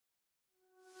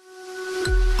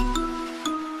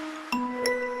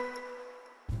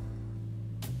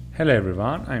Hello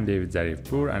everyone, I'm David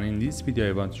Zarifpour, and in this video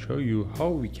I want to show you how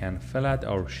we can fillet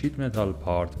our sheet metal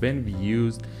part when we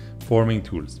use forming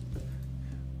tools.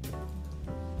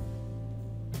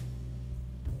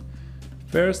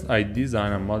 First, I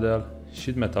design and model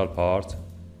sheet metal part.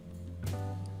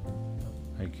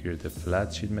 I create a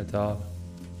flat sheet metal.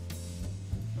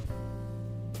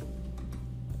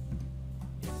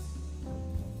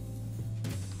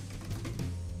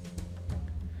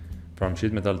 From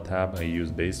sheet metal tab, I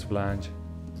use base flange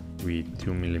with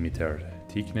 2 mm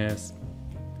thickness.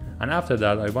 And after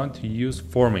that, I want to use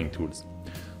forming tools.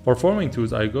 For forming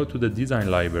tools, I go to the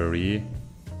design library.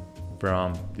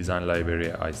 From design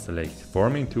library, I select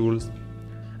forming tools.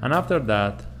 And after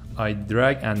that, I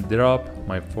drag and drop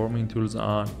my forming tools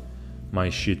on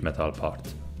my sheet metal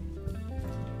part.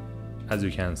 As you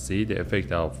can see, the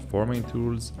effect of forming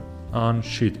tools on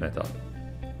sheet metal.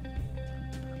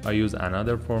 I use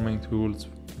another forming tools.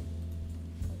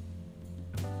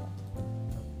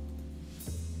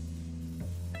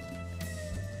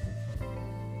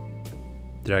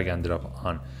 Drag and drop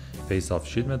on face of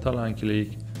sheet metal and click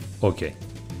OK.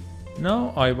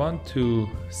 Now I want to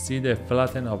see the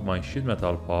flatten of my sheet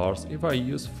metal parts. If I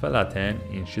use flatten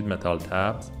in sheet metal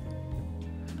tabs,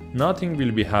 nothing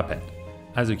will be happen.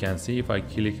 As you can see, if I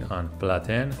click on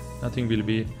flatten, nothing will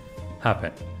be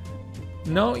happen.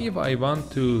 Now if I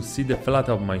want to see the flat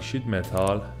of my sheet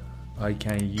metal, I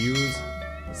can use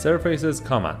surfaces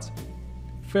command.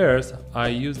 First, I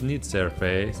use knit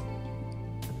surface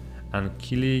and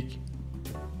click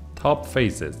top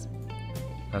faces.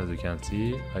 As you can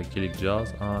see, I click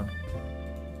just on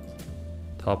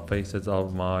top faces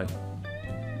of my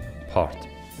part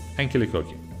and click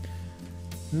OK.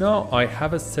 Now I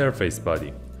have a surface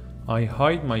body. I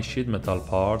hide my sheet metal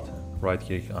part, right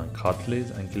click on cut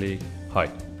list and click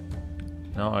hide.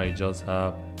 Now I just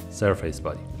have surface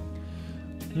body.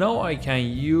 Now I can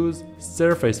use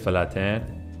surface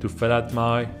flatten to flatten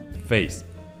my face.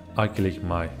 I click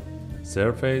my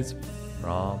surface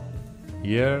from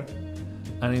here,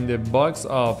 and in the box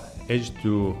of edge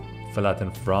to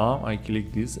flatten from, I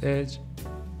click this edge.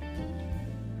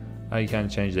 I can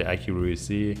change the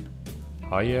accuracy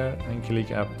higher and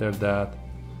click after that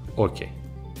OK.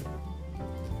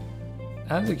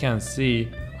 As you can see,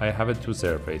 I have a two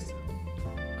surface.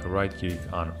 I right click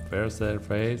on first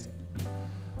surface.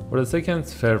 For the second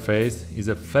surface is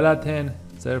a flattened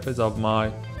surface of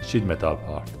my sheet metal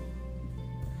part.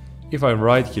 If I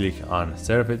right click on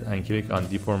surface and click on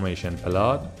deformation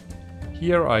plot,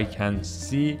 here I can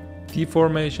see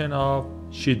deformation of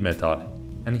sheet metal,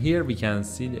 and here we can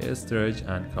see the stretch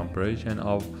and compression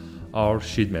of our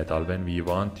sheet metal when we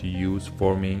want to use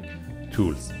forming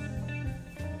tools.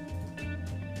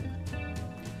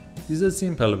 This is a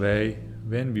simple way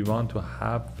when we want to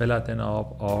have flatten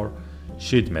of our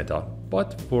sheet metal,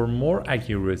 but for more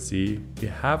accuracy we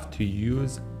have to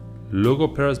use Logo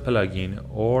Press plugin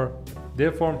or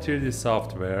Deform 3D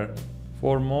software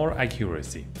for more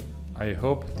accuracy. I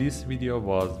hope this video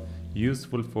was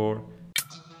useful for